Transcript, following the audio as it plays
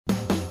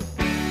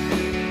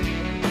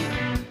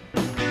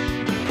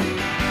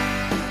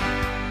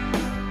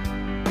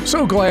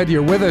So glad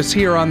you're with us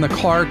here on the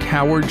Clark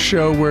Howard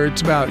Show, where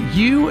it's about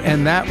you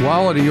and that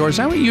wallet of yours.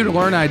 I want you to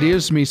learn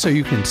ideas from me so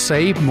you can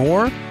save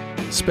more,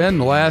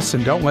 spend less,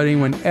 and don't let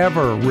anyone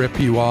ever rip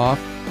you off.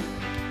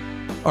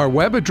 Our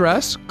web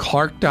address,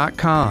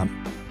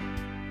 clark.com.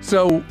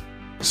 So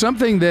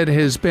something that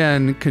has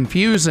been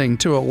confusing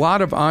to a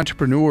lot of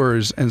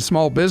entrepreneurs and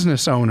small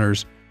business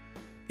owners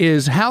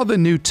is how the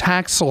new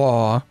tax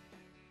law,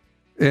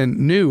 and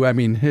new, I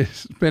mean,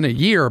 it's been a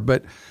year,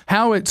 but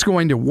how it's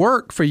going to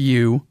work for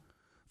you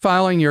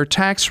filing your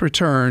tax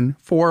return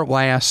for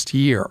last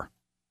year.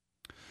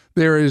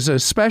 There is a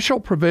special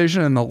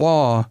provision in the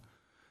law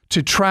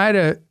to try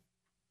to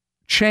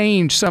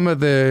change some of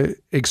the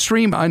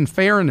extreme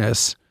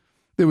unfairness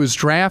that was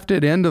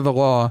drafted into the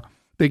law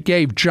that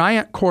gave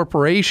giant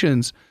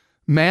corporations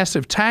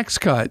massive tax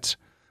cuts,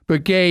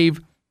 but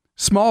gave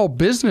small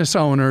business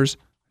owners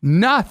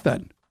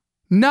nothing,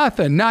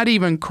 not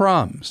even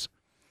crumbs.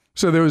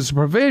 So there was a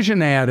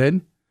provision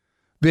added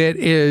that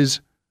is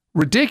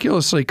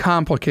ridiculously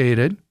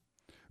complicated,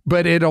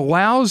 but it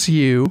allows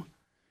you,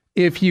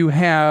 if you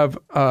have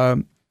a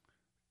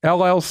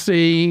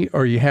LLC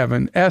or you have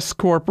an S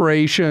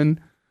corporation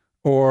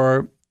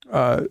or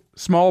a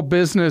small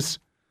business,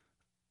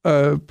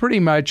 pretty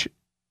much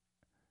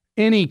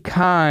any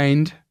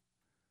kind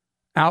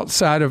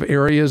outside of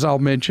areas I'll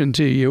mention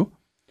to you,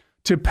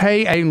 to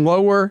pay a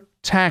lower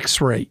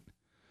tax rate.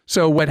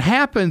 So what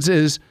happens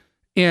is,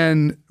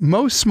 in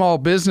most small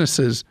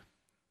businesses,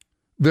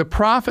 the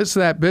profits of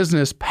that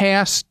business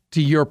pass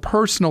to your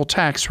personal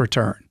tax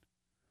return.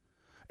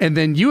 And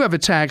then you have a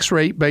tax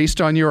rate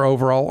based on your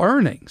overall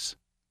earnings.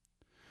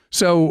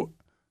 So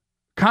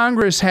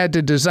Congress had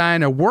to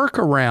design a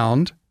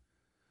workaround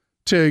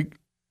to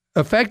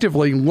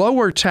effectively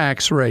lower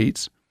tax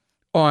rates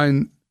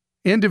on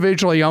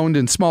individually owned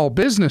and small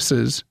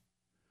businesses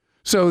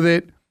so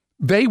that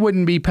they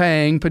wouldn't be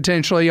paying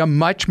potentially a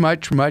much,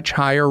 much, much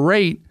higher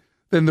rate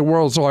than the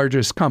world's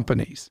largest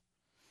companies.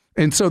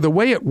 And so the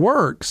way it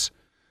works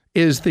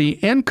is the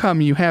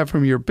income you have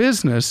from your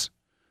business,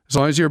 as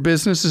long as your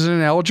business is in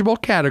an eligible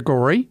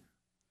category,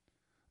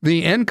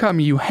 the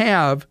income you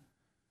have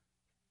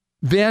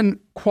then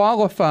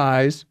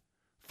qualifies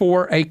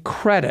for a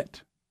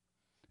credit.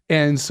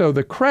 And so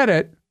the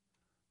credit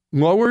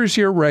lowers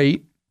your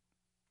rate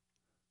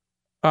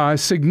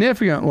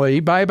significantly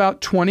by about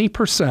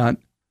 20%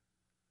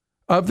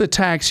 of the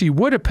tax you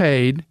would have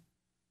paid.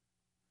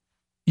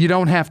 You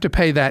don't have to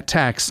pay that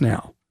tax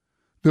now.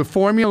 The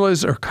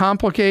formulas are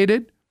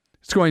complicated.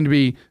 It's going to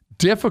be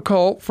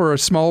difficult for a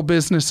small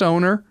business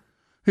owner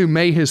who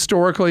may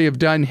historically have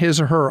done his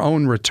or her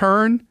own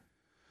return,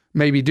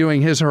 maybe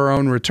doing his or her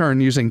own return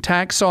using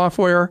tax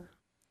software.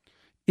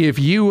 If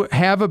you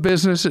have a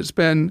business that's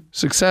been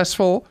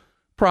successful,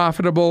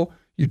 profitable,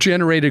 you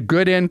generated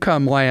good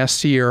income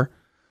last year,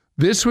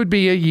 this would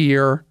be a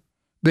year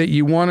that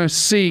you want to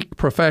seek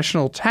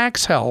professional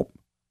tax help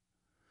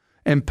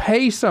and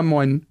pay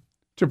someone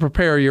to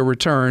prepare your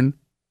return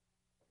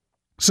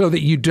so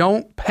that you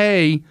don't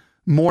pay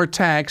more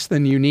tax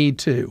than you need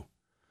to.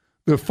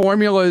 The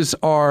formulas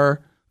are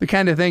the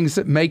kind of things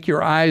that make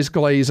your eyes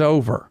glaze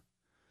over.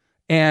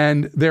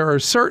 And there are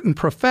certain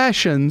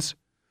professions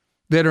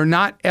that are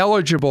not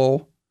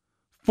eligible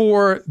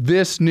for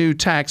this new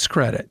tax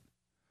credit.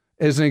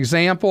 As an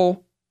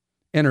example,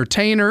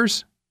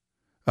 entertainers,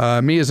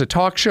 me as a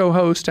talk show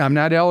host, I'm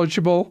not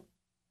eligible.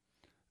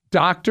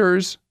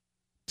 Doctors,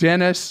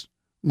 dentists,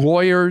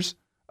 lawyers,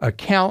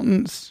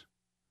 accountants.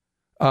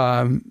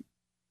 There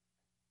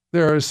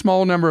are a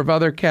small number of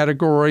other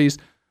categories.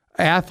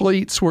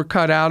 Athletes were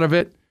cut out of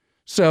it.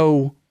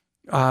 So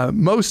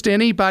most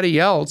anybody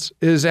else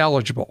is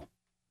eligible.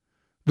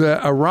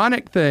 The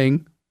ironic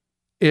thing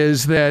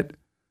is that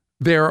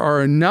there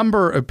are a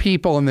number of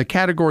people in the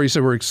categories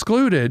that were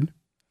excluded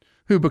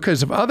who,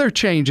 because of other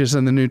changes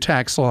in the new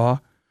tax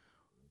law,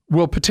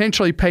 will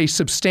potentially pay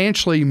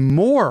substantially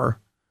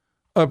more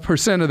a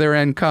percent of their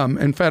income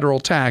in federal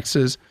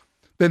taxes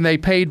than they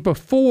paid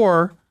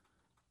before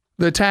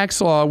the tax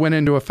law went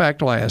into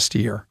effect last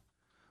year.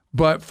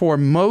 But for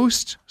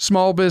most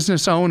small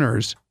business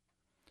owners,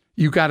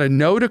 you got to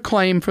know to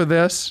claim for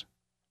this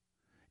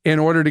in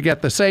order to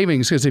get the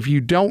savings, because if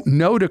you don't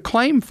know to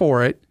claim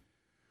for it,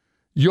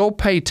 you'll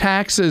pay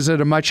taxes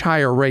at a much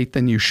higher rate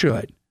than you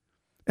should.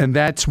 And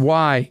that's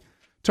why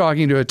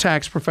talking to a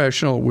tax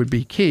professional would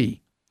be key.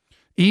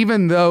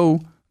 Even though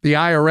the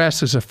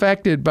IRS is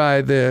affected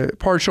by the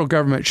partial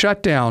government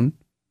shutdown,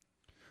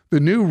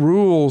 the new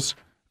rules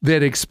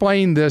that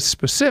explain this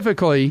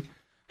specifically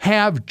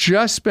have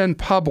just been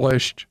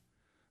published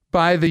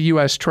by the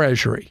U.S.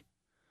 Treasury.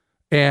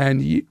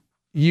 And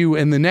you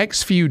in the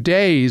next few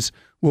days,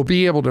 will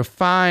be able to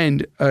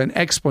find an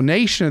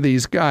explanation of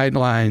these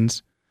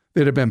guidelines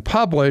that have been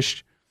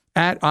published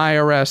at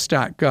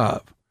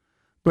irs.gov.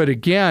 But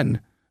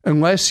again,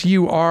 unless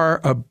you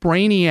are a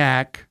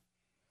brainiac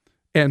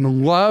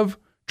and love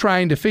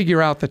trying to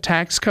figure out the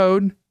tax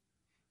code,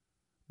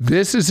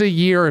 this is a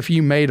year, if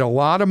you made a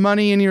lot of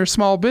money in your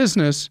small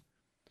business,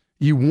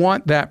 you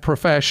want that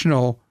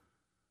professional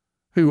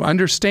who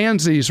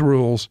understands these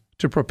rules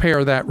to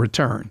prepare that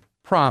return.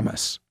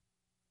 Promise.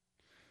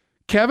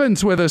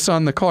 Kevin's with us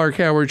on the Clark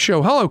Howard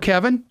Show. Hello,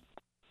 Kevin.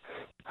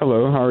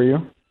 Hello, how are you?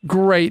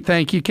 Great,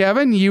 thank you,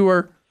 Kevin. You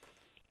are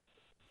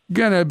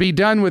going to be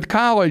done with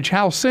college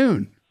how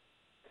soon?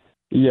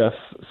 Yes,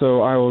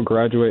 so I will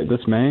graduate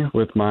this May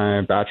with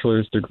my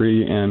bachelor's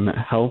degree in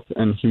health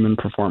and human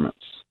performance.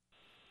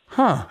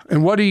 Huh,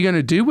 and what are you going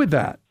to do with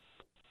that?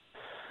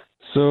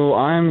 So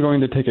I'm going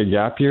to take a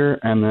gap year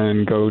and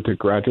then go to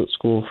graduate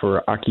school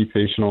for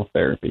occupational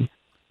therapy.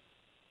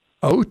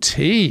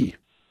 OT.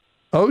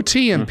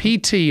 OT and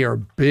PT are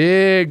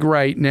big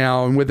right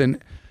now, and with an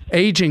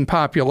aging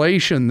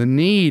population, the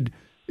need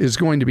is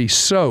going to be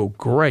so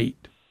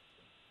great.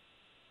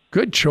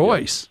 Good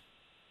choice.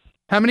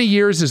 How many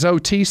years is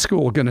OT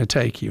school going to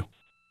take you?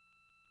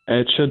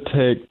 It should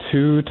take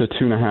 2 to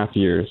 2.5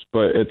 years,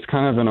 but it's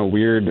kind of in a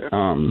weird,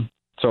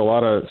 so a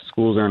lot of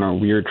schools are in a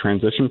weird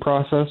transition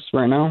process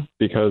right now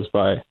because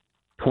by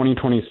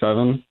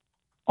 2027,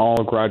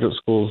 all graduate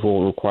schools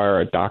will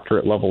require a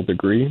doctorate level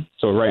degree.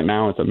 So right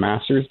now it's a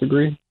master's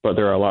degree, but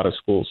there are a lot of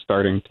schools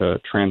starting to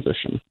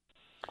transition.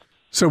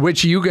 So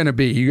which are you going to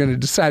be? You going to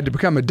decide to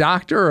become a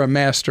doctor or a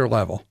master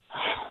level?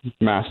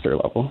 Master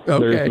level.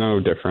 Okay. There's no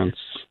difference.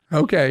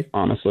 Okay.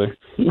 Honestly.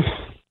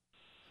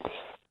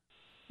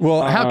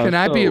 Well, how can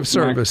I be of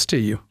service to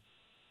you?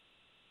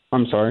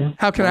 I'm sorry?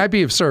 How can I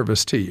be of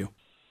service to you?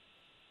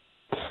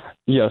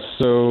 Yes,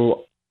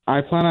 so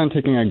I plan on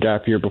taking a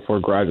gap year before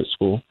graduate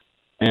school,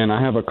 and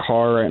I have a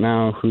car right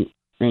now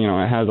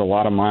it has a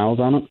lot of miles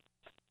on it.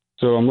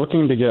 So I'm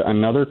looking to get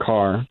another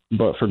car,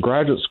 but for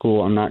graduate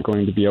school, I'm not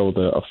going to be able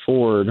to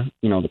afford,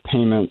 the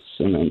payments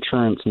and the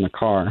insurance in the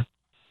car.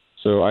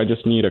 So I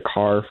just need a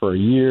car for a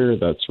year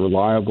that's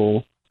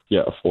reliable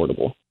yet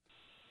affordable.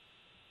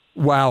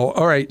 Wow.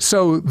 All right.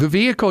 So the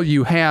vehicle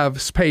you have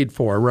is paid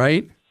for,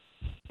 right?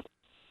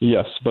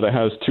 Yes, but it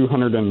has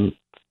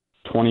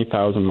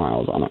 220,000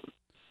 miles on it.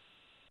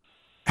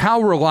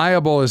 How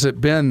reliable has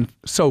it been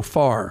so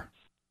far?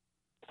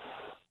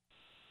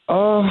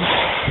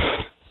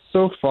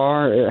 So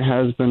far it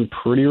has been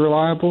pretty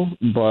reliable,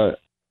 but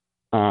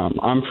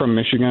I'm from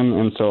Michigan,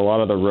 and so a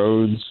lot of the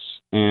roads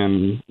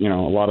and, a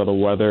lot of the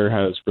weather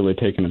has really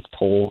taken its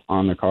toll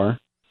on the car.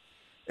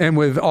 And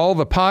with all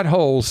the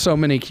potholes so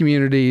many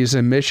communities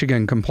in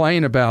Michigan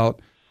complain about,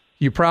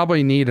 you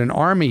probably need an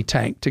army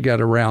tank to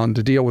get around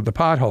to deal with the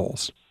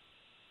potholes.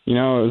 It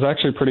was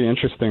actually pretty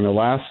interesting.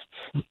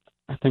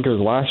 I think it was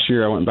last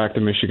year I went back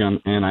to Michigan,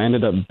 and I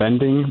ended up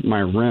bending my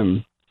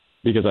rim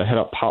because I hit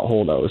a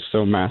pothole that was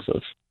so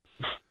massive.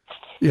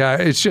 Yeah,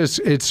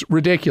 it's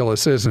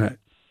ridiculous, isn't it?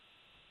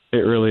 It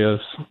really is.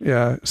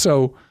 Yeah.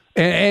 So,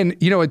 and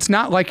it's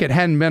not like it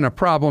hadn't been a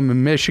problem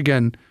in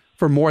Michigan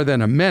for more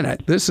than a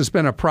minute. This has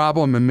been a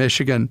problem in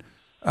Michigan,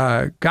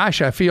 I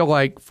feel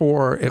like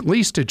for at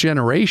least a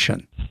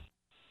generation.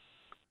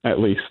 At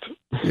least.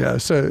 Yeah,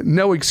 so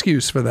no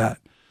excuse for that.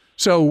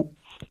 So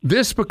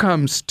this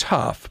becomes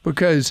tough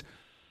because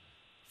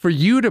for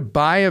you to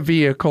buy a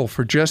vehicle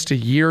for just a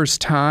year's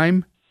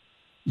time,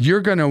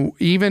 you're going to,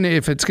 even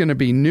if it's going to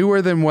be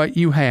newer than what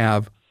you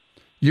have,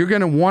 you're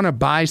going to want to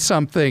buy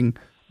something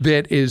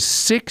that is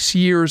 6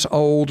 years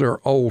old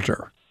or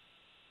older.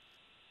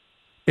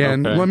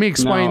 And let me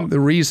explain the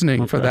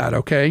reasoning for that,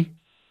 okay?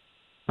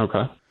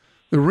 Okay.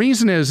 The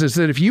reason is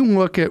that if you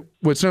look at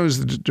what's known as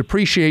the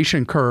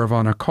depreciation curve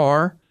on a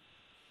car,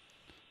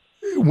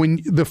 when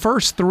the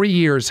first 3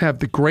 years have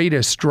the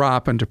greatest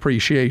drop in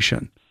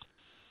depreciation,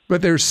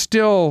 but there's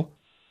still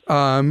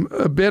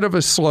a bit of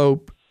a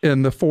slope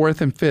in the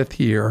 4th and 5th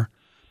year.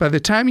 By the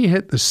time you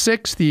hit the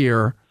 6th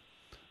year,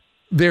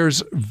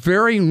 there's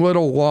very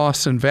little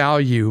loss in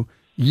value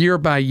year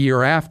by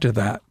year after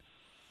that.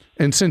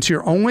 And since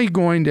you're only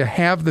going to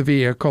have the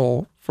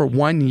vehicle for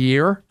 1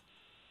 year,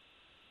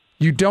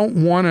 you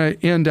don't want to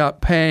end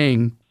up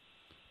paying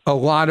a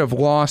lot of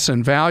loss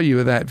in value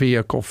of that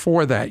vehicle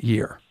for that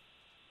year.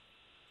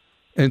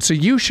 And so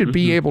you should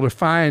be able to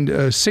find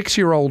a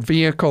 6-year-old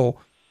vehicle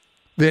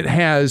that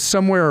has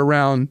somewhere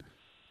around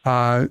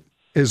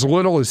as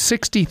little as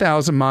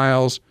 60,000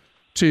 miles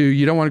to,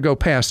 you don't want to go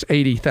past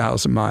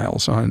 80,000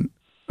 miles on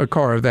a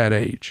car of that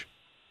age.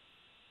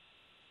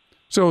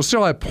 So it'll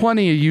still have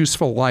plenty of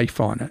useful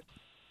life on it.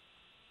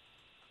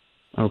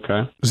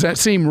 Okay. Does that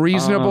seem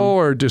reasonable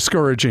or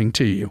discouraging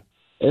to you?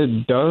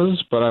 It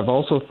does, but I've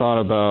also thought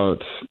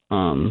about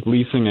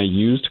leasing a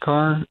used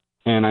car.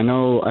 And I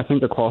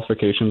think the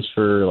qualifications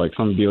for like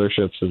some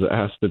dealerships is it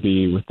has to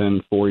be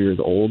within 4 years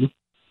old.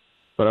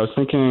 But I was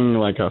thinking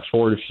like a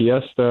Ford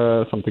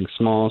Fiesta, something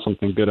small,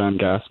 something good on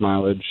gas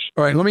mileage.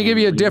 All right, let me give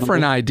you a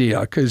different idea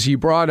because you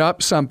brought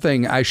up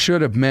something I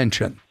should have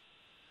mentioned.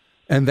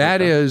 And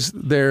that is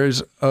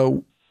there's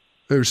two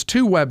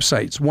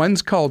websites.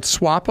 One's called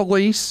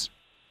Swap-A-Lease,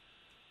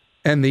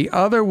 and the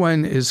other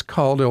one is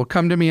called, it'll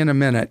come to me in a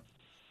minute,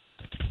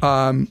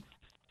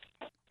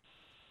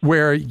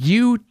 where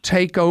you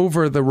take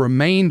over the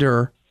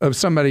remainder of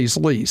somebody's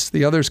lease.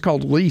 The other's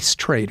called Lease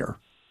Trader.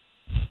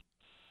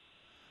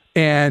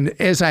 And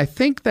as I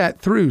think that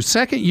through,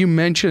 second you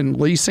mentioned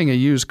leasing a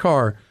used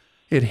car,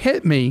 it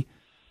hit me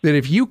that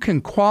if you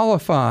can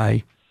qualify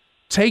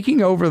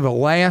taking over the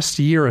last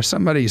year of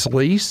somebody's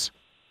lease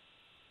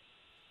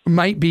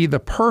might be the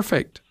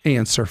perfect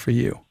answer for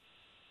you.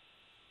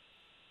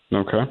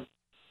 Okay.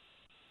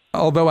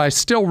 Although I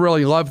still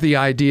really love the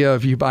idea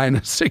of you buying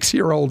a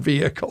 6-year-old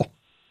vehicle.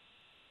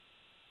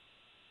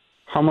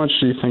 How much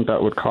do you think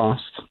that would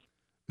cost?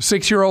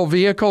 6-year-old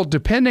vehicle,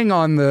 depending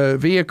on the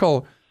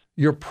vehicle,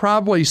 you're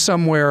probably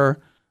somewhere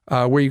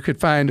where you could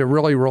find a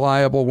really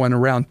reliable one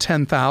around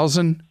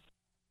 $10,000.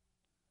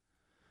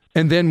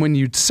 And then when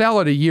you'd sell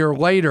it a year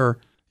later,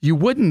 you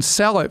wouldn't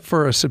sell it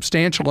for a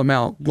substantial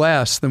amount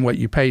less than what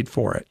you paid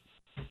for it.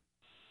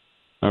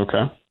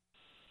 Okay.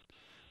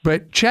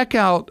 But check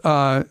out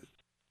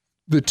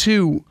the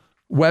two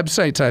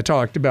websites I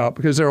talked about,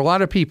 because there are a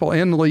lot of people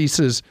in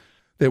leases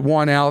that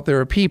want out. There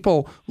are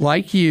people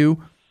like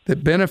you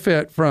that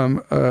benefit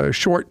from a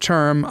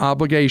short-term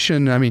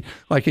obligation. I mean,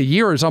 like a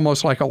year is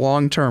almost like a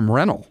long-term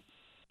rental.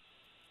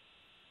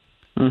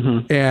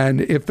 Mm-hmm.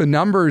 And if the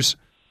numbers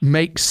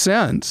make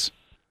sense,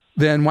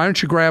 then why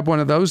don't you grab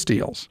one of those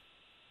deals?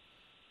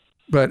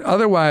 But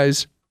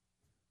otherwise,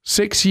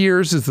 6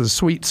 years is the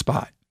sweet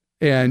spot.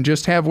 And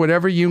just have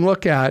whatever you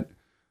look at,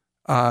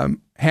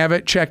 have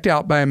it checked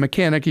out by a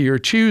mechanic you're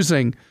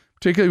choosing,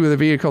 particularly with a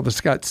vehicle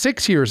that's got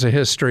 6 years of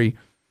history.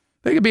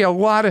 There could be a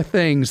lot of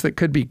things that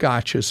could be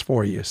gotchas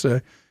for you.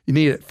 So you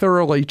need it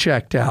thoroughly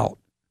checked out.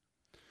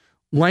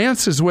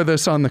 Lance is with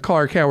us on the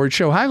Clark Howard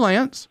Show. Hi,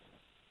 Lance.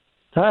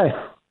 Hi.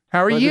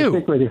 How are Pleasure to you?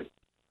 speak with you.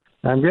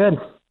 I'm good.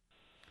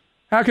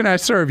 How can I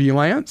serve you,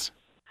 Lance?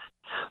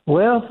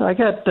 Well, I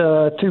got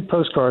 2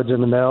 postcards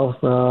in the mail,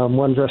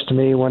 one addressed to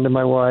me, one to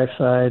my wife.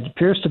 It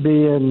appears to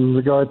be in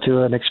regard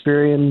to an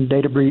Experian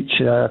data breach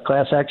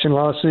class action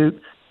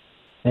lawsuit,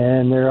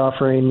 and they're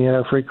offering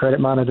free credit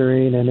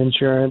monitoring and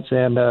insurance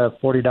and a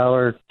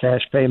 $40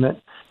 cash payment.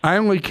 I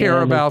only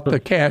care about the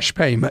cash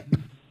payment.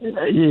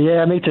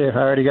 Yeah, me too. I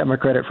already got my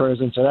credit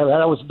frozen, so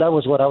that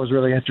was what I was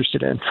really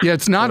interested in. Yeah,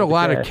 it's not a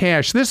lot of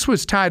cash. This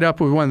was tied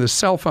up with one of the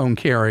cell phone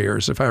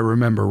carriers, if I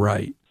remember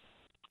right.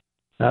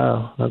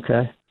 Oh,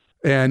 okay.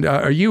 And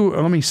are you,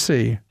 let me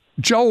see.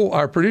 Joel,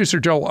 our producer,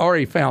 Joel,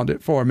 already found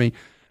it for me.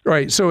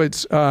 Right, so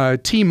it's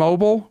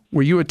T-Mobile.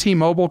 Were you a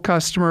T-Mobile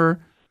customer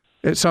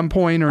at some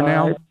point or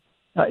now?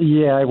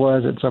 Yeah, I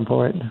was at some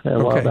point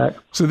a while back.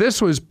 So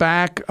this was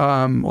back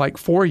like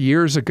 4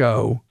 years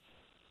ago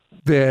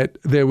that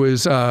there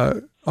was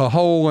a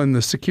hole in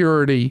the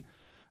security.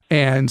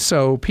 And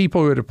so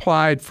people who had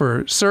applied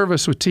for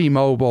service with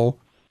T-Mobile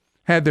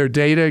had their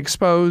data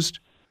exposed.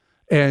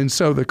 And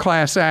so the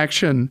class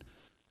action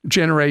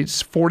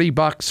generates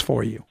 $40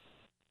 for you.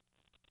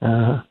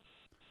 Uh-huh.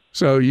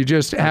 So you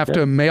just have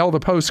to mail the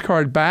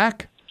postcard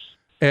back,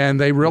 and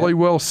they really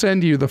will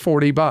send you the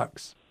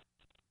 $40.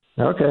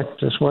 Okay,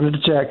 just wanted to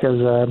check, because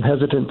I'm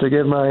hesitant to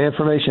give my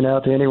information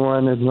out to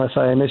anyone unless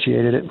I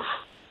initiated it.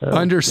 So,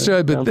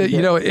 understood, but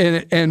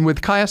and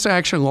with class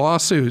action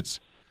lawsuits,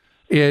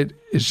 it's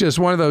just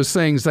one of those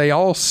things. They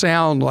all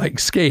sound like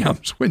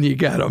scams when you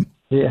get them.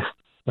 Yeah,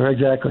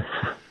 exactly.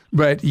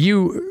 But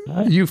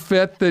you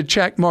fit the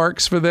check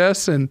marks for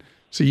this, and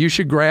so you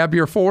should grab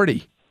your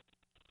 40.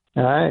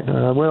 All right,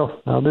 I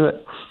will. I'll do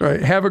it. All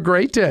right, have a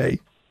great day.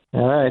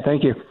 All right,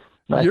 thank you.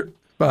 Bye.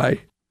 Bye.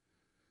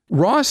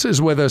 Ross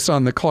is with us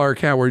on the Clark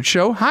Howard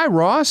Show. Hi,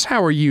 Ross.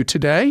 How are you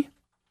today?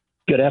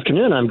 Good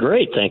afternoon. I'm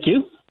great, thank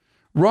you.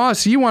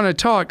 Ross, you want to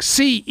talk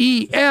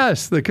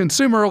CES, the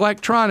Consumer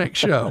Electronics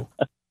Show.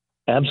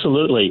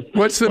 Absolutely.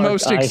 What's the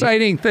most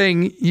exciting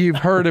thing you've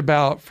heard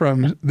about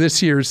from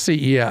this year's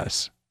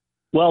CES?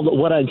 Well,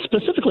 what I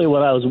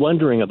was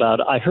wondering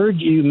about, I heard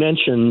you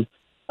mention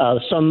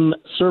some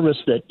service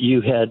that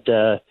you had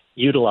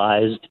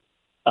utilized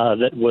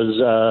that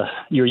was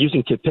you're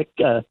using to pick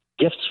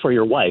gifts for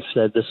your wife.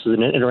 That this is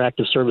an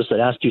interactive service that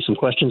asked you some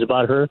questions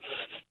about her,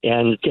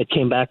 and it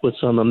came back with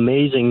some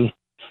amazing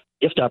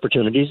gift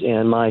opportunities.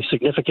 And my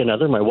significant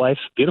other, my wife,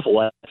 beautiful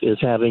wife, is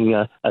having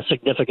a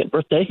significant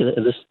birthday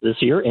this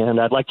year,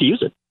 and I'd like to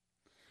use it.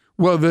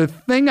 Well, the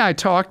thing I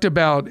talked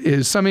about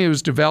is something that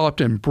was developed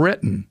in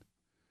Britain,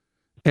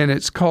 and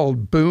it's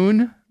called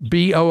Boon,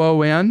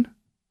 BOON,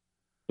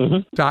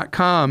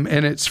 .com,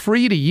 and it's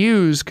free to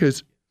use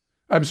because,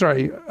 I'm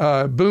sorry,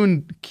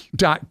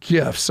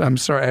 Boon.gifts. I'm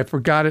sorry, I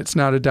forgot it's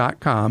not a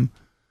 .com.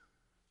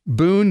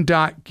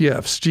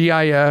 Boon.gifts,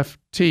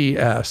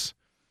 GIFTS.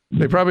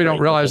 They probably don't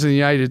realize in the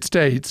United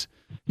States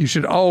you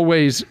should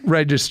always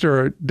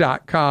register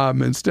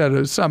 .com instead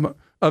of some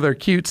other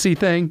cutesy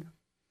thing.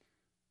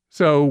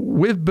 So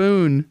with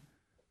Boon,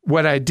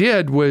 what I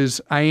did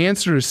was I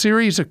answered a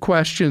series of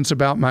questions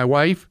about my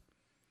wife,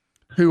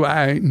 who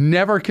I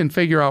never can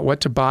figure out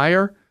what to buy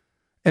her.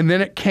 And then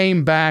it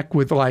came back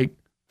with like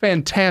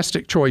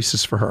fantastic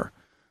choices for her.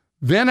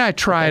 Then I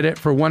tried it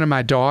for one of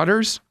my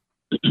daughters,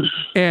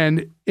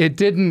 and it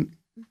didn't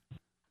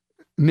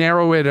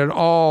narrow it at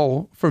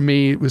all for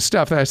me with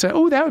stuff that I said,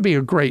 oh, that would be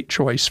a great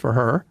choice for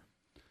her.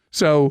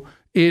 So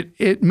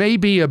It may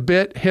be a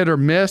bit hit or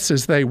miss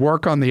as they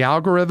work on the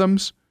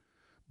algorithms,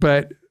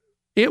 but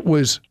it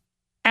was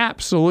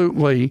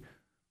absolutely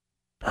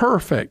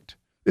perfect,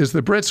 as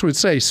the Brits would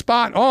say,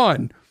 spot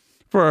on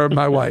for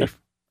my wife.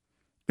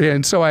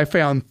 And so I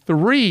found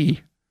 3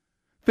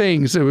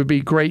 things that would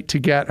be great to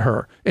get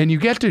her. And you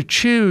get to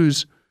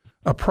choose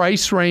a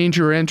price range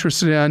you're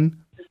interested in,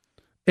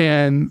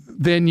 and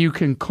then you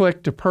can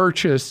click to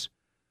purchase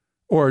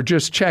or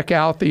just check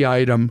out the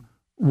item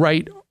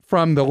right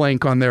from the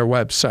link on their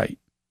website.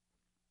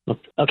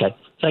 Okay.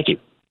 Thank you.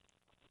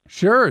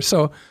 Sure.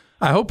 So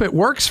I hope it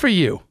works for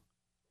you.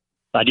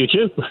 I do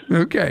too.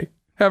 Okay.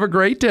 Have a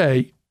great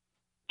day.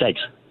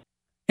 Thanks.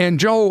 And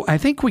Joel, I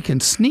think we can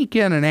sneak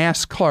in and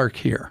ask Clark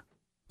here.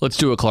 Let's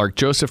do it, Clark.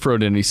 Joseph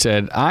wrote in. He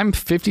said, I'm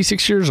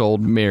 56 years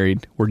old,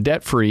 married. We're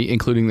debt-free,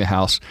 including the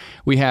house.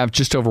 We have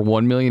just over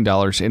 $1 million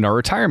in our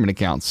retirement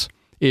accounts.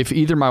 If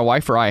either my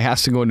wife or I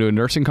has to go into a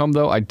nursing home,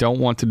 though, I don't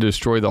want to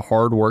destroy the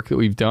hard work that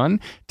we've done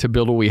to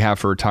build what we have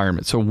for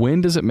retirement. So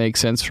when does it make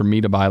sense for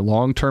me to buy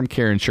long-term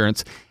care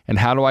insurance, and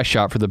how do I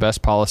shop for the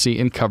best policy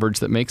and coverage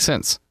that makes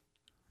sense?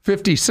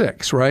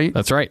 56, right?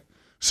 That's right.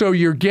 So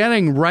you're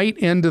getting right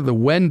into the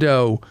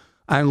window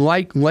on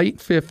like late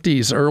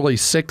 50s, early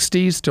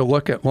 60s to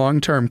look at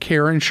long-term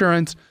care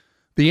insurance.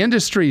 The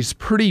industry's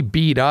pretty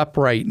beat up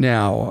right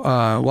now.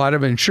 A lot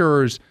of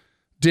insurers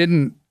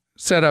didn't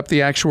set up the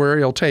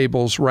actuarial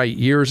tables right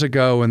years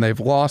ago, and they've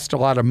lost a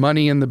lot of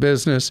money in the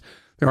business.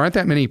 There aren't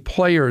that many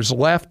players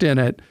left in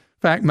it.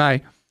 In fact,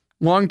 my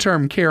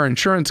long-term care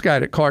insurance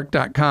guide at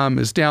Clark.com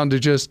is down to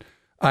just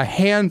a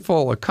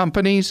handful of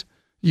companies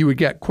you would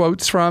get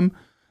quotes from.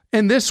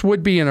 And this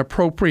would be an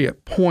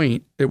appropriate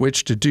point at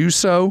which to do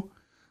so.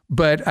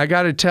 But I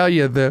got to tell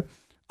you, the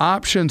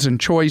options and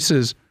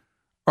choices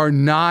are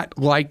not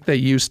like they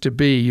used to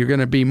be. You're going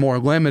to be more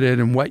limited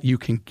in what you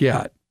can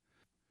get.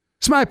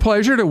 It's my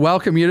pleasure to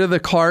welcome you to the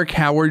Clark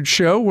Howard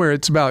Show, where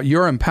it's about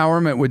your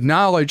empowerment with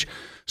knowledge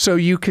so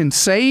you can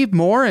save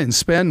more and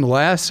spend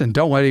less and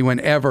don't let anyone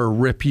ever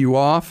rip you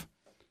off.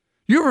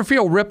 You ever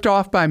feel ripped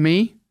off by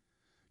me?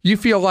 You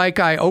feel like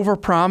I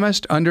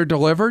overpromised,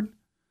 underdelivered?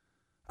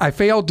 I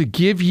failed to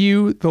give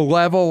you the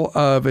level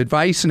of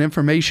advice and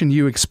information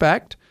you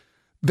expect?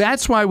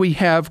 That's why we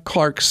have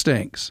Clark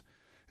Stinks.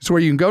 It's where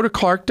you can go to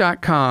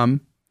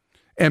Clark.com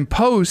and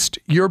post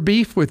your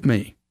beef with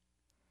me.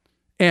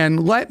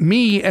 And let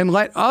me and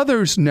let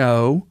others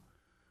know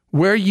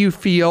where you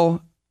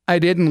feel I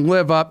didn't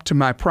live up to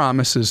my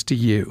promises to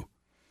you.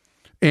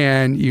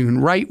 And you can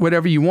write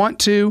whatever you want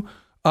to.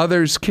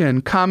 Others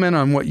can comment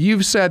on what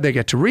you've said. They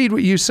get to read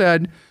what you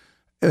said.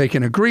 They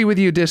can agree with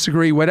you,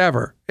 disagree,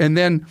 whatever. And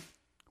then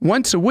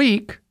once a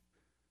week,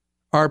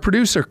 our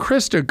producer,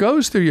 Christa,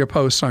 goes through your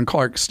posts on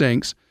Clark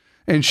Stinks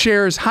and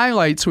shares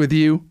highlights with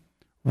you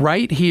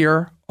right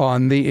here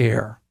on the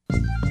air.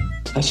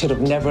 I should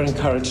have never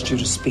encouraged you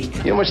to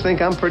speak. You must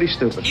think I'm pretty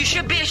stupid. You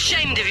should be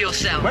ashamed of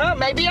yourself. Well,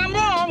 maybe I'm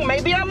wrong.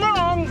 Maybe I'm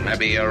wrong.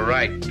 Maybe you're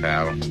right,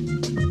 pal.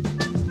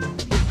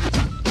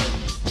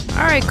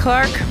 All right,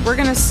 Clark, we're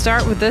going to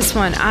start with this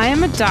one. I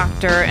am a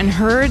doctor and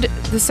heard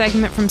the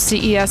segment from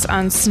CES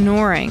on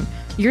snoring.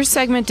 Your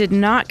segment did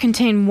not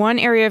contain one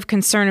area of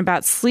concern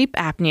about sleep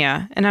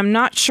apnea, and I'm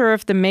not sure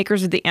if the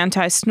makers of the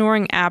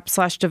anti-snoring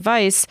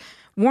app/device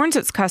warns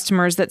its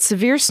customers that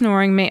severe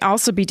snoring may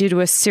also be due to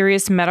a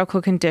serious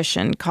medical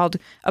condition called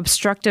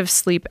obstructive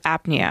sleep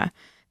apnea.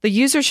 The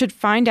user should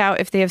find out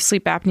if they have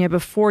sleep apnea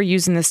before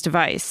using this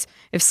device.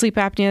 If sleep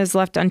apnea is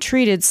left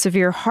untreated,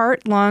 severe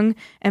heart, lung,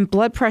 and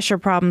blood pressure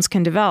problems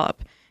can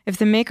develop. If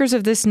the makers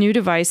of this new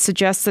device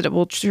suggest that it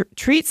will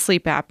treat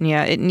sleep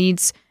apnea, it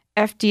needs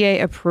FDA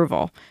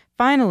approval.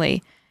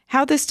 Finally,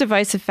 how this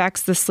device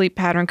affects the sleep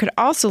pattern could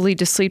also lead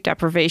to sleep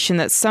deprivation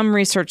that some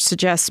research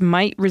suggests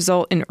might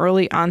result in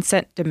early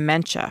onset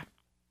dementia.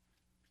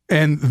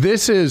 And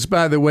this is,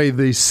 by the way,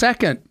 the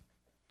second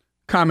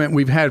comment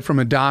we've had from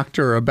a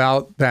doctor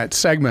about that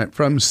segment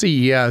from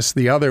CES.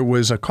 The other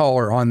was a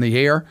caller on the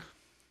air.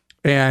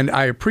 And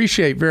I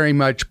appreciate very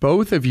much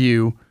both of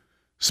you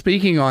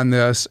speaking on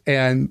this.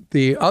 And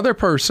the other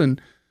person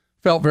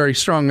felt very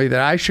strongly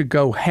that I should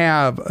go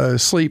have a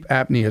sleep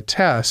apnea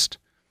test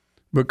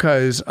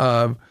because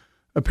of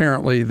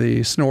apparently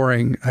the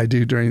snoring I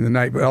do during the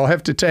night. But I'll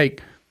have to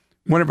take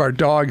one of our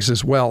dogs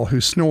as well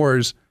who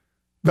snores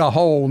the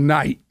whole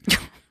night.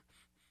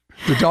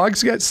 Do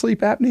dogs get sleep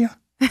apnea?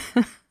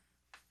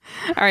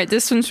 All right,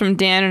 this one's from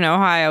Dan in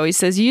Ohio. He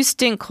says, you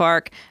stink,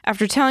 Clark.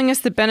 After telling us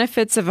the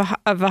benefits of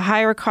a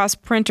higher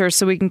cost printer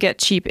so we can get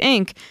cheap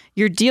ink,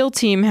 your deal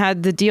team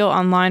had the deal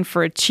online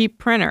for a cheap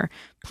printer.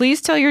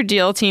 Please tell your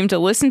deal team to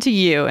listen to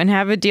you and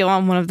have a deal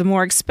on one of the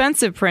more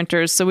expensive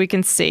printers so we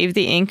can save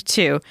the ink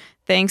too.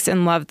 Thanks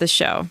and love the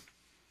show.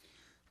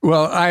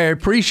 Well, I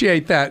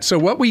appreciate that. So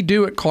what we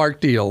do at Clark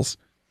Deals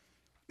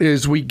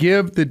is we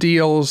give the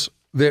deals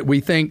that we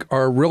think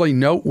are really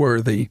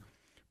noteworthy.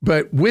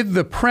 But with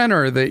the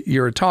printer that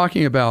you're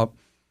talking about,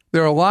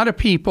 there are a lot of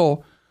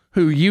people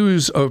who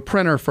use a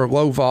printer for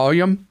low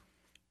volume.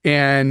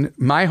 And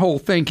my whole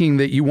thinking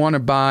that you want to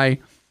buy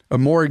a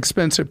more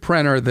expensive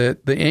printer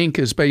that the ink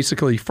is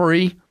basically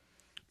free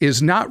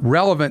is not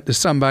relevant to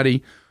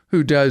somebody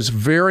who does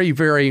very,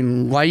 very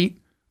light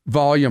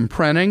volume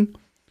printing.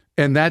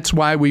 And that's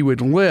why we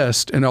would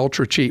list an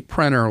ultra cheap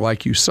printer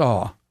like you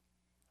saw.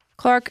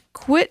 Clark,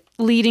 quit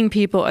leading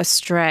people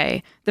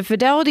astray. The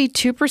Fidelity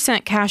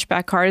 2%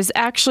 cashback card is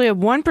actually a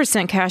 1%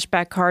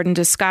 cashback card in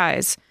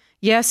disguise.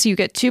 Yes, you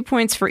get 2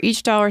 points for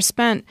each dollar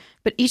spent,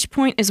 but each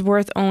point is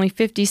worth only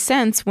 50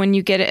 cents when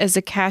you get it as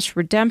a cash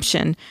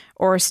redemption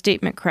or a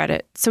statement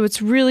credit. So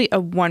it's really a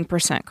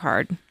 1%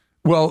 card.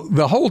 Well,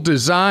 the whole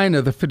design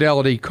of the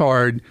Fidelity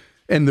card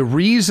and the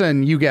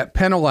reason you get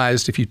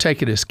penalized if you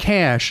take it as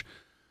cash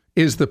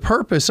is the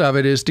purpose of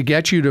it is to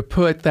get you to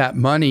put that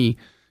money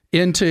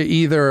into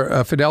either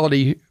a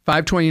Fidelity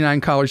 529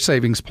 college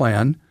savings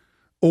plan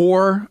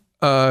or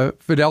a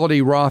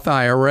Fidelity Roth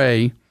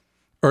IRA,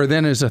 or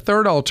then as a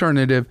third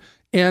alternative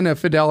in a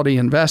Fidelity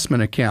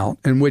investment account,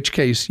 in which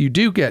case you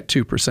do get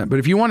 2%. But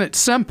if you want it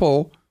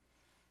simple,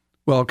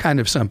 well, kind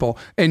of simple,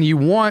 and you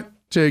want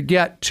to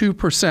get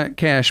 2%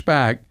 cash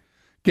back,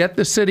 get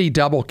the Citi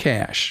Double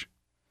Cash,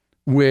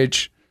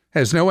 which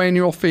has no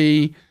annual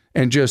fee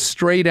and just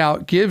straight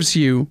out gives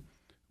you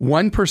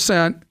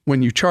 1%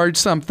 when you charge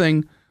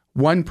something,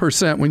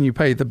 1% when you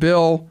pay the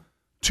bill,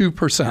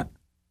 2%,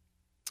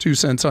 2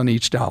 cents on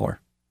each dollar.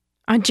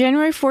 On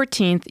January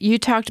 14th, you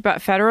talked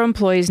about federal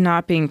employees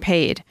not being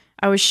paid.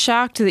 I was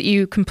shocked that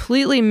you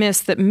completely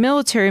missed that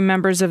military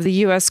members of the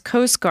U.S.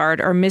 Coast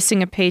Guard are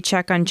missing a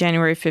paycheck on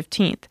January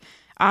 15th.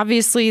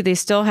 Obviously, they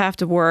still have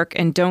to work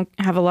and don't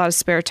have a lot of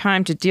spare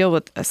time to deal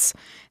with this.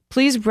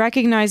 Please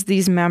recognize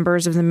these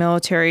members of the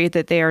military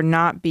that they are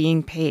not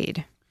being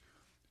paid.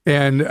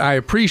 And I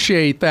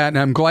appreciate that, and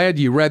I'm glad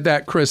you read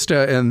that,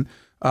 Christa. And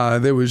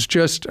there was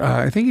just,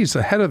 I think he's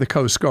the head of the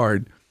Coast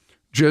Guard,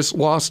 just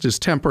lost his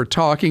temper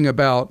talking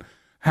about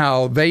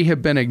how they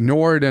have been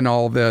ignored in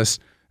all this.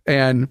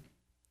 And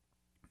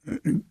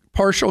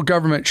partial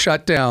government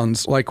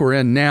shutdowns like we're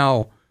in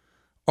now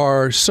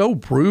are so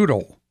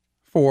brutal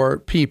for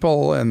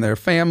people and their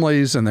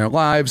families and their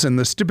lives and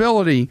the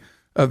stability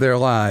of their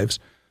lives.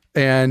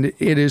 And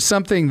it is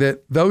something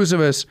that those of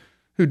us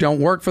who don't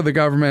work for the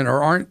government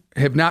or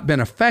have not been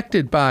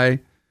affected by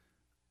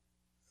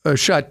a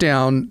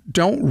shutdown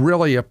don't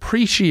really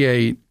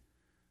appreciate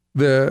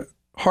the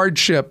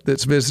hardship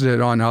that's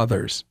visited on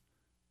others.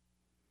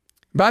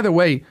 By the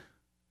way,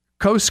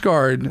 Coast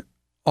Guard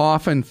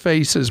often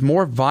faces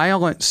more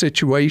violent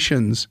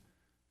situations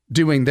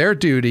doing their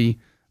duty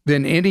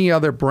than any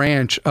other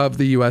branch of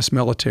the U.S.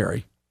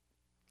 military.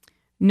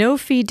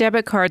 No-fee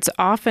debit cards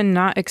often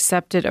not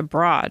accepted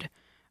abroad.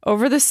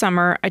 Over the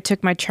summer, I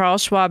took my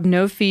Charles Schwab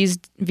no-fees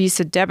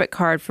Visa debit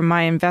card from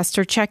my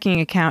investor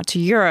checking account to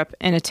Europe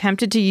and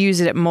attempted to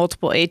use it at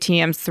multiple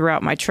ATMs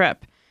throughout my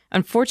trip.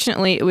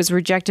 Unfortunately, it was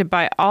rejected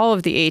by all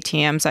of the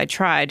ATMs I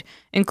tried,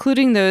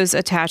 including those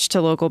attached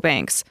to local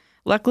banks.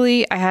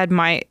 Luckily, I had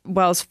my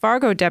Wells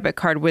Fargo debit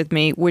card with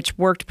me, which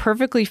worked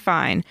perfectly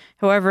fine,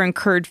 however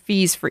incurred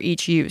fees for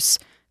each use.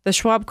 The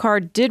Schwab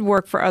card did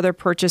work for other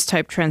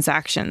purchase-type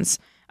transactions.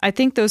 I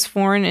think those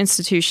foreign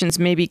institutions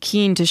may be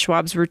keen to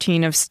Schwab's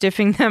routine of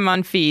stiffing them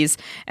on fees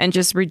and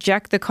just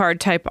reject the card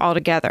type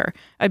altogether.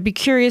 I'd be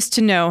curious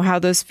to know how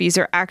those fees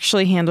are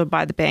actually handled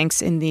by the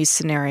banks in these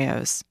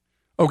scenarios.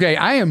 Okay,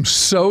 I am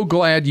so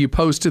glad you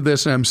posted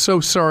this, and I'm so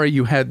sorry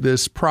you had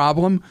this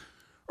problem.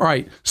 All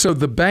right, so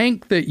the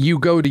bank that you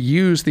go to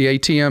use the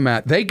ATM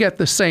at, they get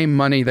the same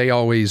money they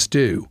always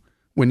do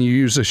when you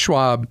use a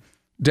Schwab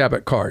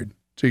debit card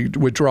to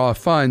withdraw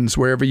funds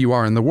wherever you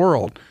are in the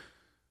world.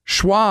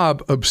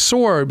 Schwab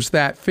absorbs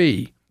that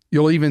fee.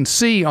 You'll even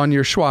see on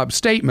your Schwab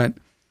statement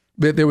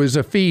that there was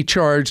a fee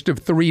charged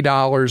of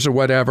 $3 or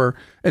whatever,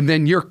 and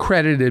then you're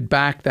credited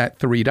back that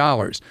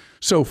 $3.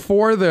 So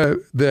for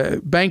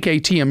the bank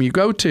ATM you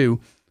go to,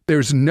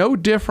 there's no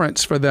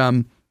difference for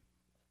them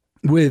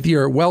with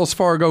your Wells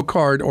Fargo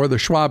card or the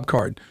Schwab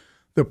card.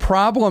 The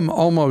problem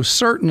almost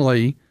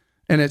certainly,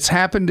 and it's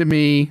happened to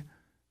me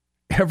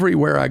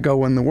everywhere I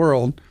go in the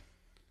world,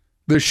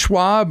 the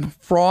Schwab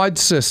fraud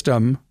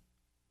system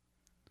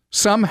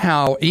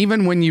somehow,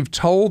 even when you've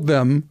told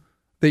them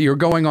that you're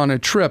going on a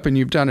trip and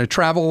you've done a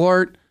travel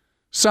alert,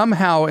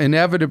 somehow,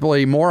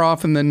 inevitably, more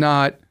often than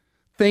not,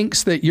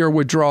 thinks that your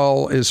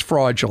withdrawal is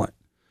fraudulent.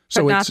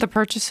 So but not the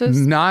purchases?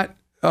 Not,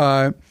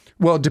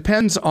 well, it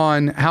depends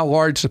on how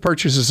large the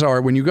purchases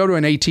are. When you go to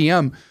an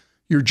ATM,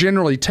 you're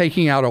generally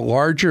taking out a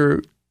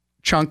larger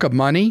chunk of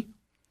money,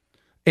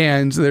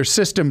 and their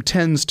system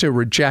tends to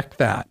reject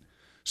that.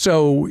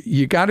 So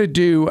you got to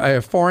do a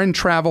foreign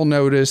travel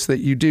notice that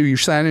you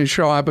sign in a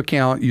Schwab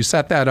account, you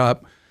set that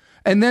up,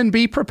 and then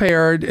be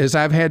prepared, as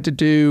I've had to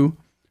do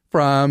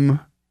from,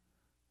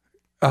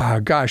 how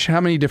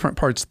many different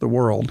parts of the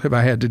world have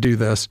I had to do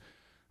this?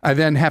 I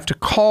then have to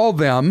call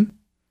them.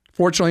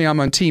 Fortunately, I'm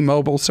on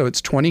T-Mobile, so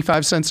it's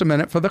 25 cents a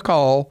minute for the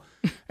call,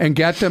 and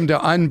get them to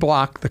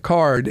unblock the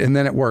card, and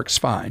then it works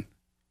fine.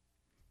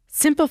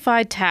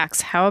 Simplified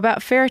tax. How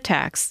about fair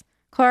tax?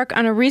 Clark,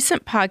 on a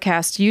recent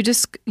podcast,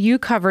 you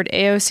covered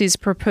AOC's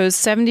proposed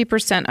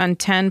 70% on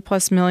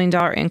 $10+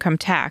 million income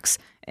tax,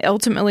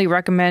 ultimately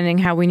recommending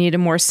how we need a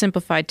more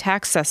simplified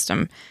tax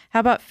system. How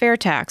about fair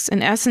tax?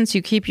 In essence,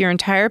 you keep your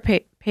entire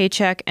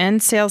paycheck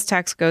and sales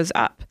tax goes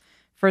up.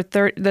 For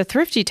the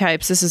thrifty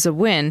types, this is a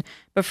win,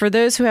 but for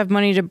those who have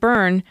money to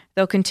burn,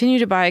 they'll continue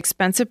to buy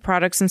expensive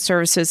products and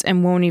services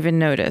and won't even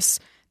notice.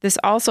 This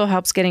also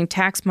helps getting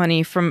tax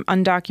money from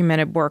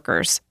undocumented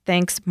workers.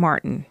 Thanks,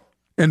 Martin.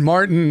 And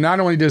Martin, not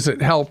only does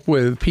it help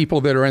with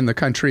people that are in the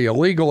country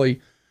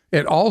illegally,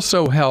 it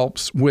also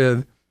helps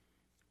with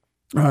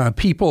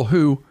people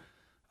who,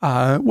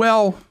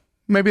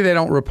 maybe they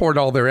don't report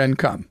all their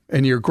income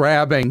and you're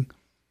grabbing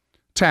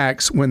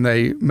tax when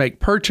they make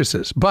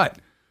purchases. But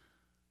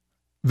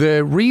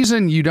the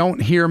reason you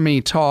don't hear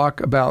me talk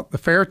about the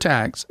fair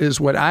tax is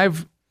what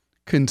I've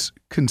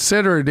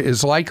considered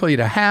is likely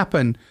to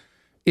happen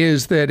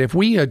is that if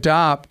we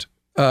adopt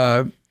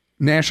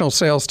national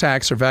sales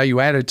tax or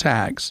value-added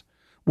tax,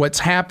 what's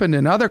happened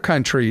in other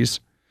countries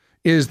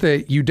is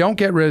that you don't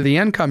get rid of the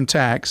income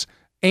tax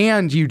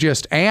and you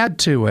just add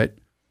to it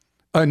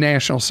a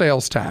national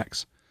sales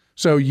tax.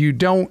 So you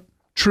don't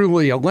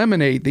truly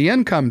eliminate the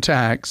income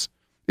tax.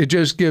 It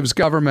just gives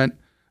government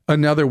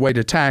another way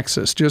to tax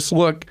us. Just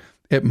look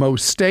at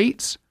most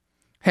states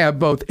have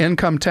both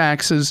income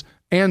taxes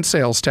and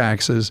sales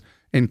taxes.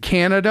 In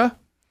Canada,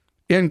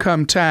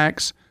 income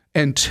tax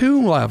and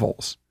 2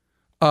 levels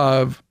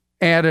of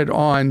added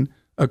on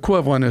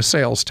equivalent of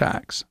sales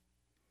tax,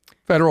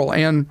 federal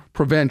and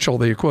provincial,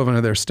 the equivalent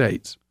of their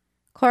states.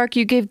 Clark,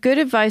 you gave good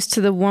advice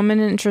to the woman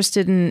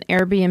interested in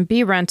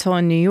Airbnb rental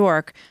in New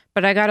York,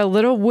 but I got a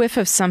little whiff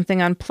of something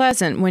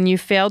unpleasant when you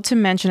failed to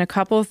mention a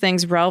couple of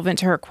things relevant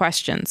to her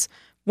questions.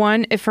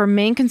 One, if her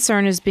main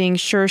concern is being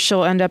sure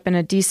she'll end up in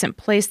a decent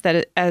place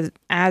that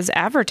as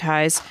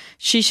advertised,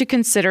 she should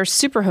consider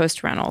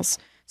superhost rentals.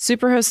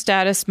 Superhost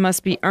status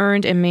must be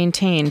earned and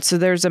maintained, so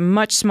there's a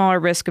much smaller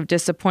risk of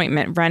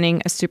disappointment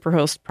renting a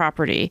superhost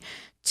property.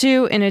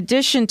 2, in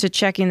addition to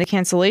checking the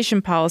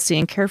cancellation policy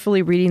and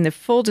carefully reading the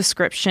full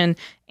description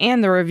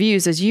and the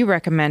reviews as you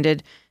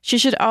recommended, she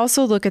should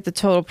also look at the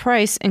total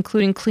price,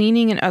 including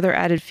cleaning and other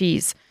added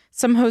fees.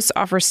 Some hosts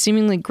offer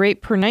seemingly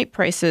great per-night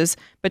prices,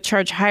 but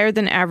charge higher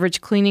than average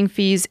cleaning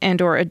fees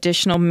and or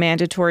additional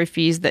mandatory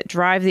fees that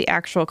drive the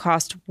actual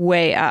cost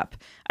way up.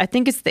 I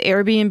think it's the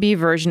Airbnb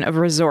version of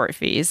resort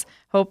fees.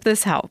 Hope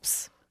this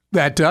helps.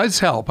 That does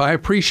help. I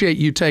appreciate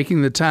you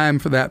taking the time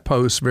for that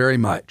post very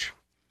much.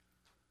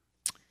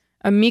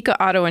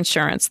 Amica Auto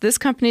Insurance. This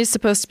company is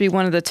supposed to be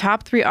one of the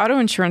top 3 auto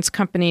insurance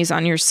companies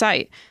on your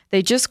site.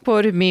 They just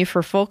quoted me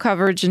for full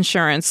coverage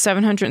insurance,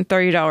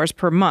 $730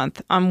 per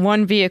month on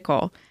one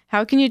vehicle.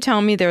 How can you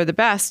tell me they're the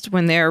best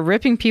when they're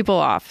ripping people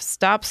off?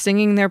 Stop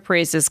singing their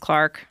praises,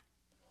 Clark.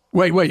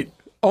 Wait.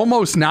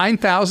 Almost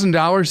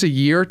 $9,000 a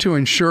year to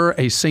insure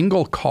a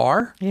single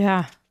car?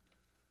 Yeah.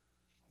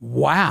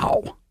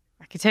 Wow.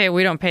 I can tell you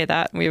we don't pay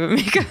that. We have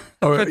Amica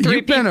for 3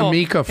 You've been people,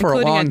 Amica for a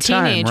long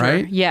time,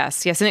 right?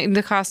 Yes. And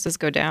the cost does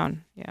go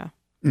down. Yeah.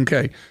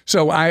 Okay.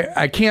 So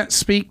I can't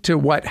speak to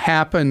what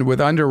happened with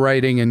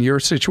underwriting in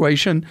your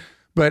situation,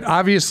 but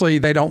obviously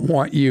they don't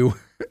want you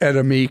at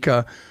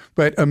Amica.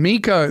 But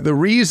Amica, the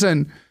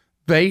reason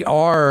they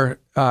are,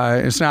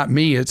 it's not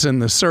me, it's in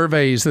the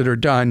surveys that are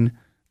done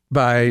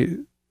by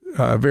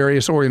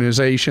various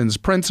organizations,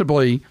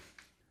 principally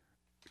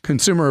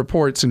Consumer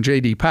Reports and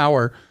J.D.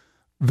 Power.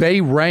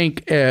 They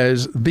rank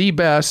as the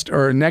best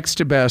or next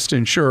to best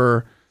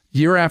insurer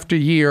year after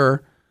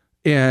year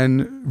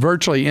in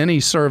virtually any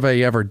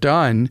survey ever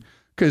done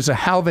because of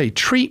how they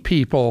treat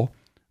people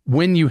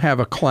when you have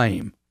a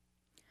claim.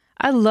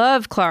 I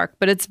love Clark,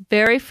 but it's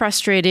very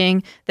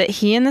frustrating that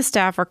he and the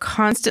staff are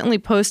constantly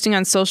posting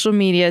on social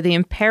media the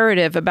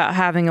imperative about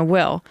having a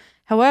will.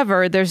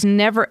 However, there's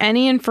never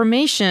any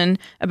information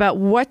about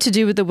what to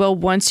do with the will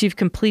once you've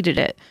completed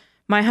it.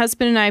 My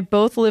husband and I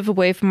both live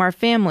away from our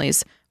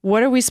families.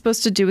 What are we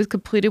supposed to do with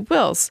completed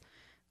wills?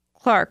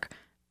 Clark,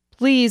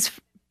 please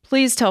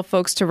tell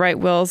folks to write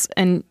wills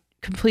and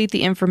complete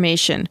the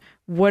information.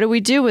 What do we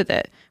do with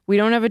it? We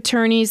don't have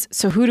attorneys,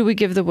 so who do we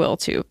give the will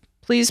to?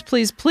 Please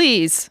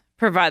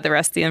provide the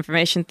rest of the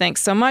information.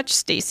 Thanks so much,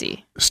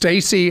 Stacy.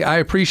 Stacy, I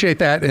appreciate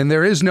that. And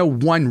there is no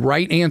one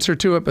right answer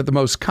to it, but the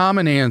most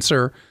common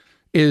answer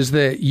is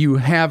that you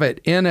have it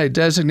in a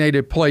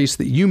designated place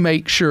that you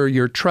make sure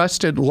your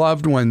trusted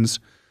loved ones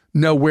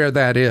know where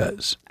that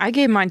is. I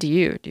gave mine to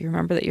you. Do you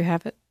remember that you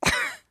have it?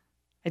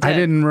 I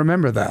didn't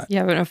remember that. You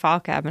have it in a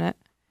file cabinet.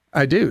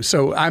 I do.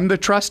 So I'm the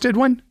trusted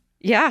one?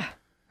 Yeah.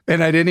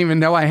 And I didn't even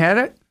know I had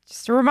it?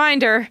 Just a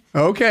reminder.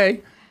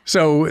 Okay.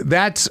 So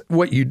that's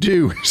what you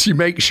do is you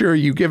make sure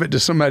you give it to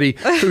somebody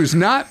who's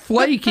not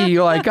flaky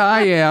like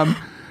I am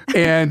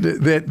and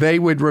that they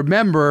would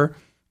remember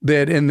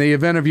that in the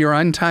event of your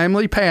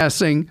untimely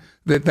passing,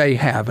 that they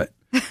have it.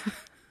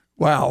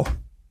 Wow.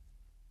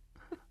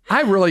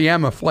 I really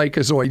am a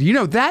flakeazoid. You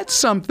know, that's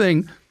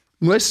something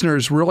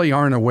listeners really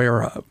aren't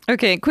aware of.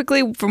 Okay,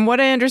 quickly, from what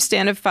I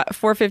understand of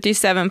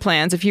 457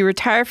 plans, if you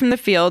retire from the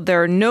field,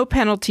 there are no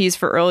penalties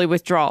for early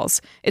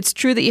withdrawals. It's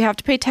true that you have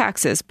to pay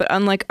taxes, but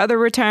unlike other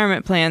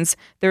retirement plans,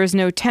 there is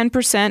no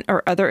 10%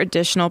 or other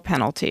additional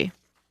penalty.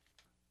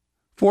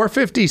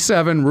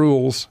 457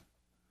 rules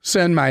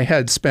send my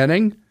head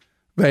spinning.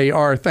 They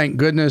are, thank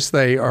goodness,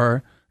 they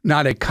are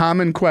not a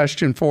common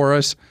question for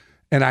us.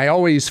 And I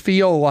always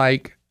feel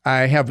like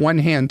I have one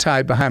hand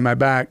tied behind my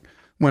back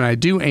when I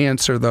do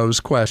answer those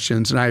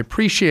questions. And I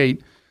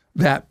appreciate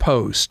that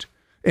post.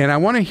 And I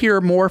want to hear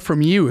more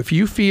from you. If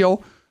you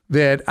feel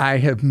that I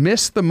have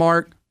missed the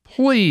mark,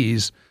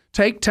 please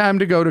take time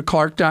to go to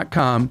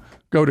Clark.com,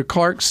 go to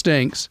Clark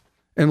Stinks,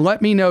 and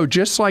let me know,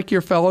 just like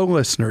your fellow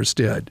listeners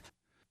did.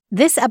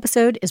 This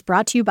episode is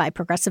brought to you by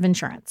Progressive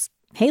Insurance.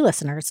 Hey,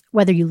 listeners,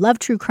 whether you love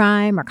true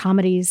crime or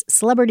comedies,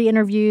 celebrity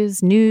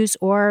interviews, news,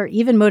 or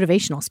even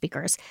motivational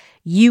speakers,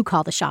 you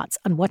call the shots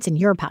on what's in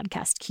your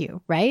podcast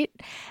queue, right?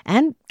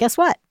 And guess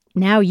what?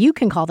 Now you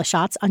can call the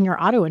shots on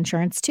your auto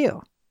insurance,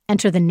 too.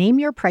 Enter the Name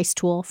Your Price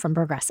tool from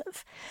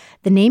Progressive.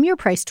 The Name Your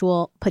Price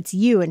tool puts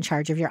you in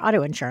charge of your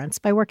auto insurance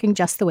by working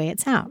just the way it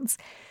sounds.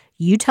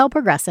 You tell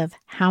Progressive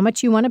how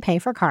much you want to pay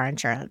for car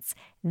insurance.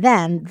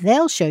 Then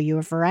they'll show you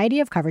a variety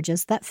of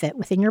coverages that fit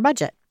within your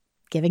budget,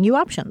 giving you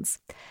options.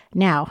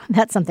 Now,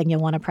 that's something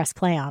you'll want to press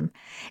play on.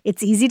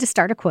 It's easy to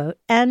start a quote,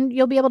 and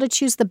you'll be able to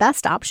choose the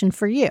best option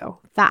for you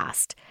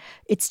fast.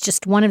 It's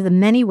just one of the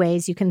many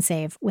ways you can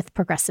save with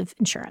Progressive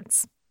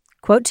Insurance.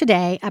 Quote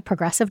today at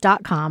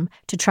Progressive.com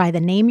to try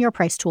the Name Your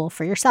Price tool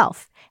for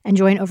yourself and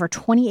join over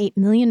 28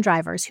 million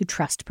drivers who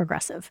trust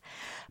Progressive.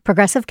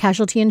 Progressive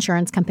Casualty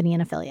Insurance Company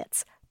and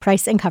Affiliates.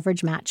 Price and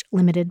coverage match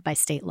limited by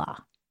state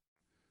law.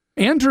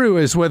 Andrew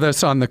is with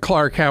us on the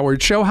Clark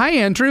Howard Show. Hi,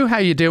 Andrew. How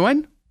you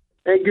doing?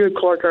 Hey, good,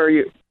 Clark. How are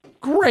you?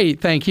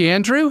 Great. Thank you,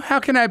 Andrew. How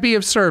can I be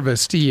of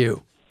service to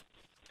you?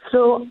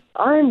 So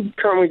I'm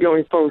currently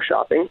going phone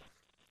shopping,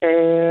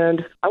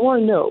 and I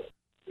want to know,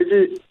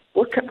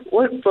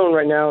 what phone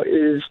right now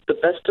is the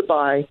best to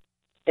buy,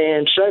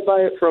 and should I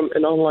buy it from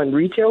an online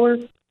retailer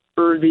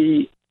or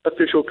the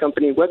official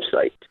company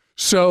website?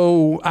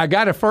 So I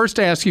got to first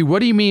ask you, what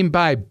do you mean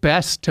by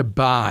best to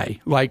buy?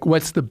 Like,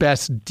 what's the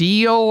best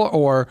deal,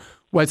 or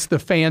what's the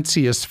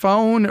fanciest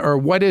phone, or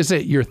what is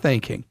it you're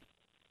thinking?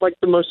 Like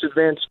the most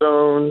advanced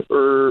phone,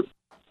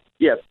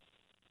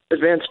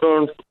 advanced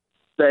phone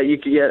that you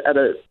could get at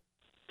a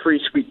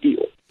pretty sweet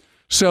deal.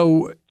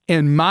 So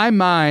in my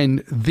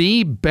mind,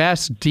 the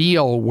best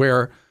deal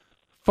where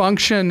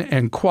function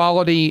and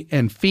quality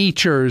and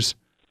features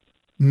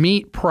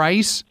meet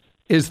price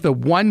is the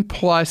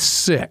OnePlus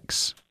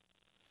 6.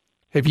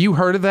 Have you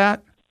heard of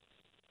that?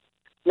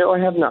 No, I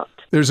have not.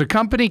 There's a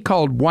company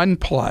called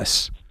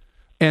OnePlus,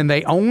 and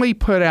they only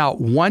put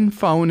out one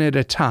phone at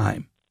a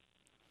time.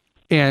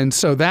 And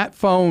so that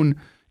phone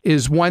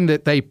is one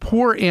that they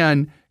pour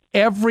in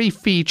every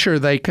feature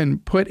they can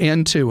put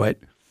into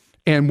it.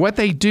 And what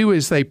they do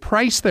is they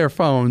price their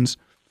phones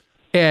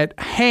at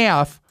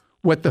half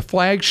what the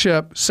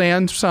flagship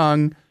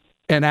Samsung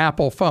and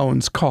Apple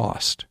phones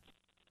cost.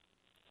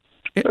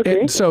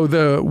 Okay. So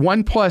the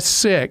OnePlus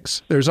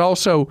 6, there's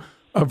also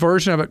a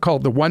version of it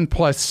called the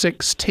OnePlus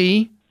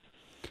 6T,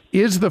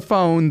 is the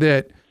phone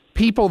that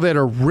people that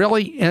are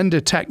really into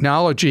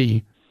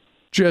technology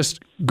just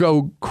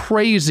go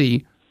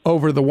crazy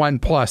over the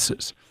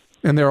OnePluses.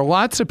 And there are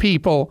lots of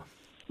people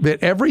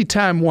that every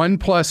time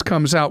OnePlus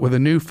comes out with a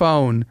new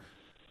phone,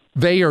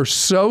 they are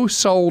so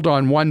sold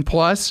on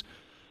OnePlus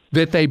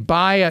that they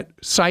buy it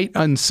sight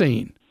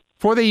unseen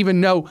before they even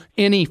know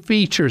any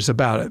features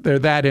about it. They're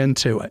that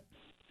into it.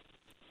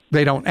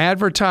 They don't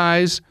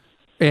advertise,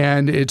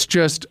 and it's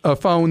just a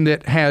phone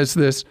that has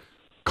this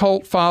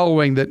cult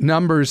following that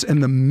numbers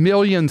in the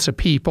millions of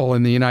people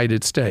in the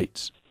United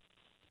States.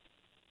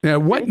 Now,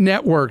 what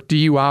network do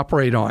you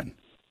operate on?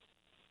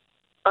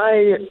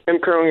 I am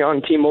currently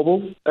on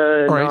T-Mobile,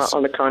 not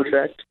on the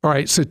contract. All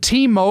right, so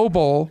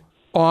T-Mobile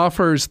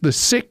offers the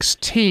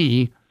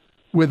 6T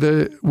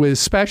with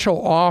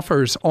special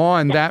offers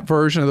on that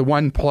version of the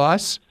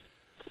OnePlus.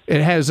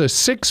 It has a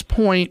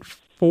 6.4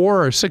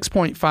 or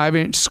 6.5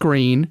 inch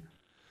screen,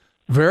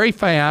 very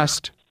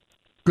fast,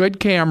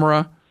 good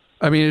camera.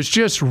 I mean, it's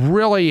just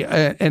really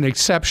an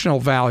exceptional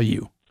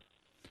value.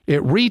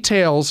 It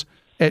retails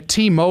at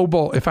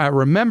T-Mobile, if I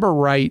remember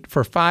right,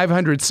 for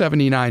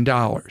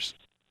 $579,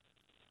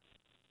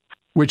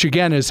 which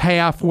again is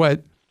half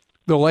what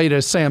the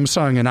latest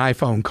Samsung and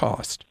iPhone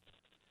cost.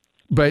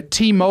 But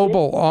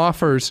T-Mobile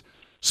offers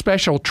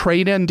special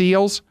trade-in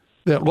deals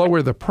that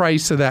lower the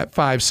price of that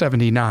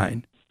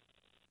 $579.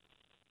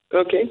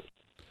 Okay.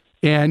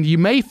 And you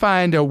may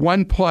find a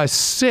OnePlus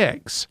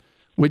 6,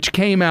 which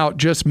came out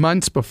just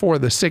months before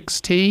the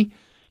 6T.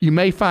 You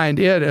may find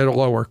it at a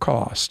lower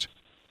cost.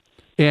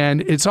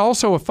 And it's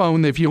also a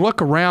phone that if you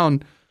look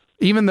around,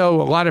 even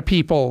though a lot of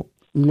people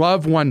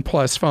love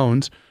OnePlus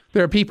phones,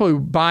 there are people who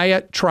buy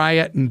it, try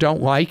it, and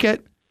don't like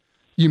it.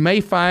 You may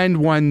find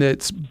one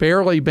that's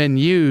barely been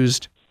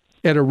used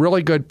at a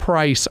really good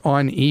price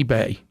on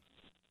eBay.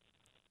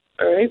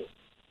 All right.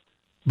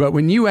 But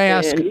when you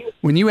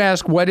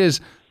ask what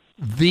is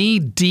the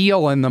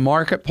deal in the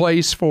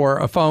marketplace for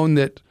a phone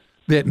that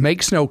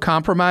makes no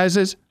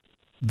compromises,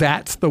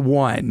 that's the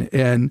one.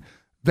 And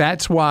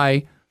that's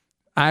why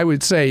I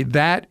would say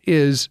that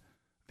is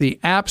the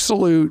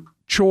absolute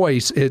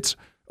choice. It's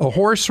a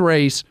horse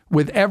race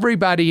with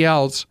everybody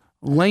else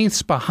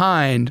lengths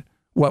behind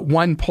what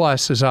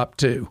OnePlus is up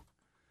to.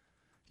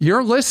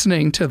 You're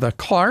listening to The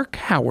Clark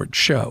Howard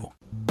Show.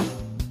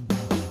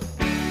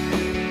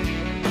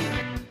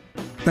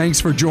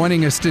 Thanks for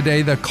joining us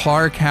today. The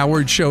Clark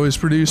Howard Show is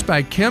produced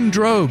by Kim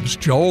Drobes,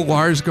 Joel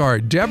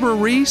Larsgaard, Deborah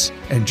Reese,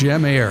 and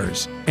Jim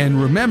Ayers. And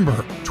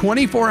remember,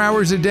 24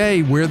 hours a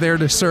day, we're there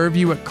to serve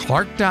you at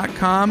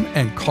clark.com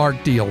and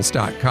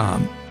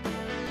clarkdeals.com.